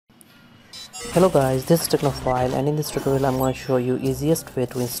Hello guys, this is Technophile and in this tutorial I'm going to show you easiest way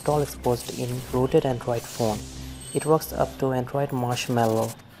to install XPOSED in rooted Android phone. It works up to Android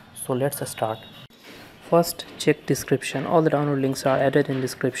Marshmallow. So let's start. First check description. All the download links are added in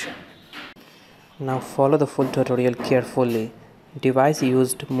description. Now follow the full tutorial carefully. Device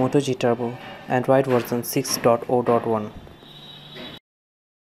used Moto G Turbo, Android version 6.0.1.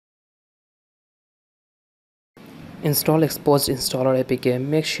 Install XPOSED installer APK.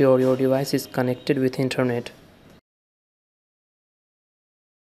 Make sure your device is connected with internet.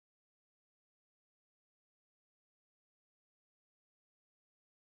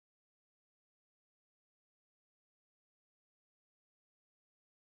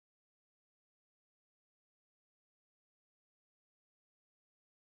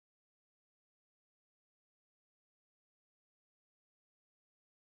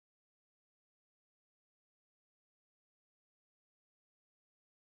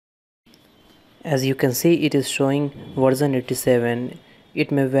 As you can see, it is showing version 87.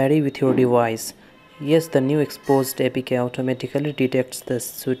 It may vary with your device. Yes, the new XPOSED APK automatically detects the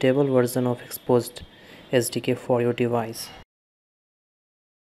suitable version of XPOSED SDK for your device.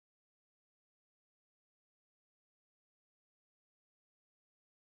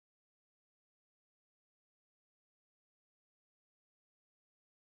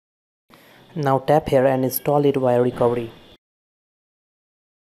 Now tap here and install it via recovery.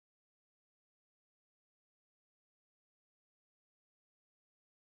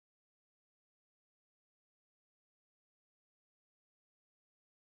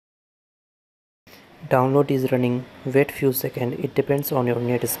 Download is running. Wait few seconds. It depends on your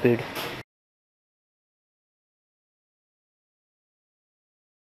net speed.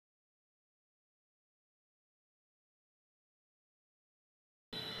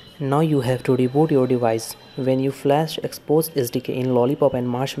 Now you have to reboot your device. When you flash XPOSED SDK in Lollipop and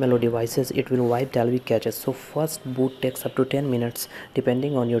Marshmallow devices, it will wipe Dalvik caches. So first boot takes up to 10 minutes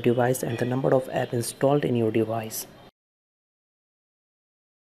depending on your device and the number of apps installed in your device.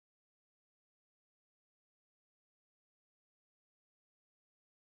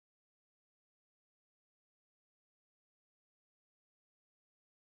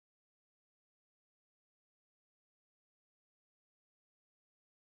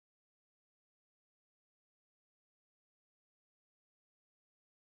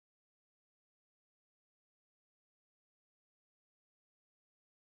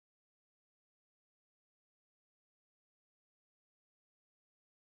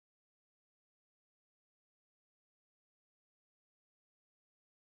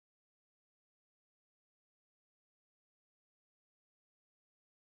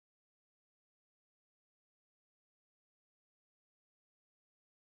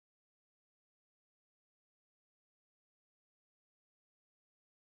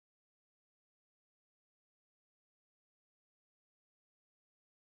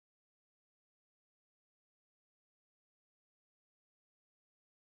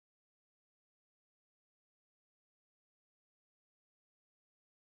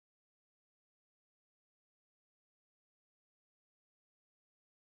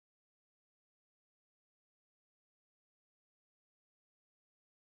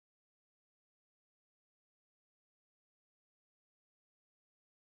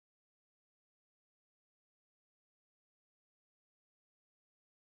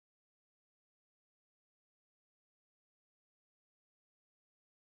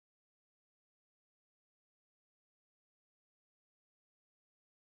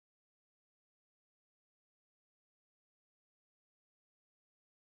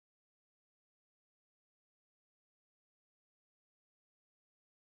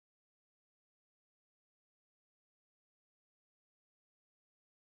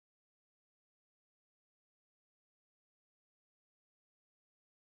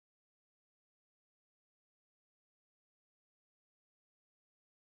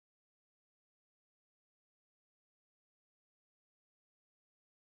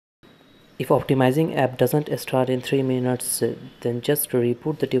 If optimizing app doesn't start in 3 minutes, then just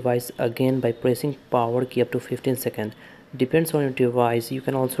reboot the device again by pressing power key up to 15 seconds. Depends on your device. You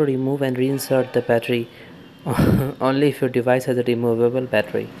can also remove and reinsert the battery only if your device has a removable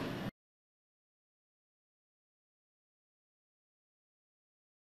battery.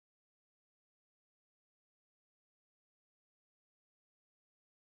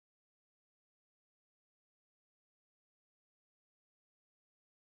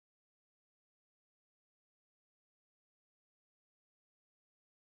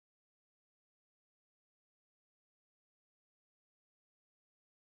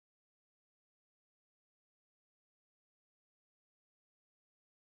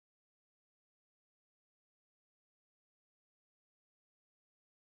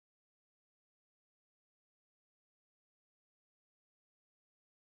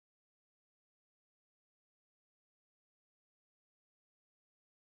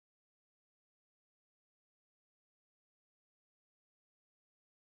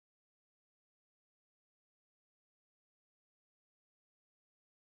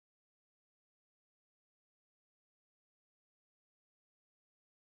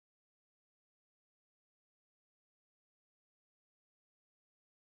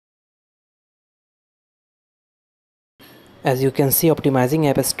 As you can see, optimizing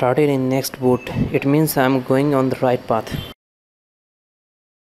app has started in next boot. It means I'm going on the right path.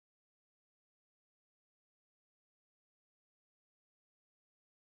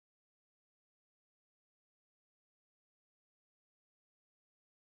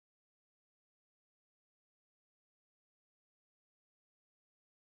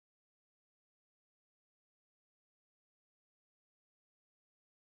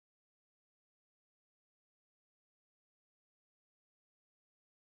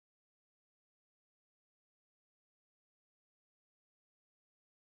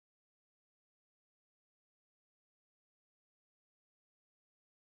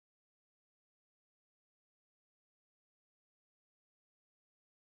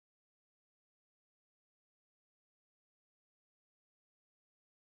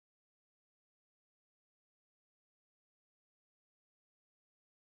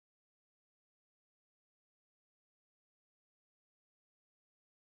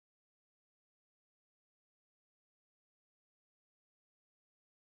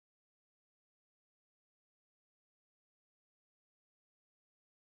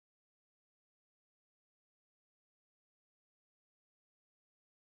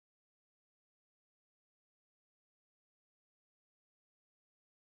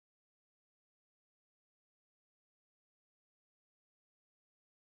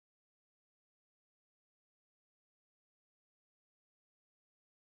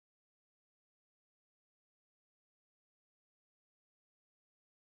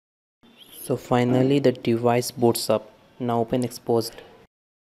 So finally the device boots up. Now open XPOSED.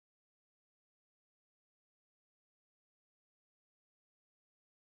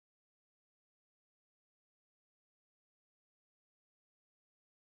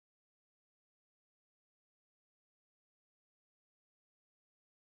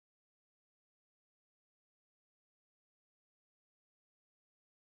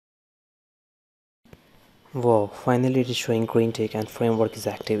 Wow, finally it is showing green tick and framework is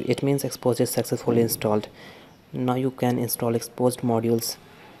active. It means XPOSED is successfully installed. Now you can install XPOSED modules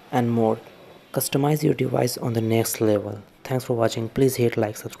and more. Customize your device on the next level. Thanks for watching. Please hit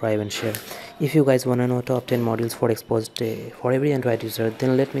like, subscribe and share. If you guys wanna know top 10 modules for XPOSED for every Android user,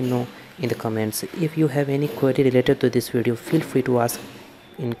 then let me know in the comments. If you have any query related to this video, feel free to ask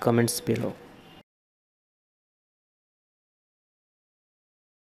in comments below.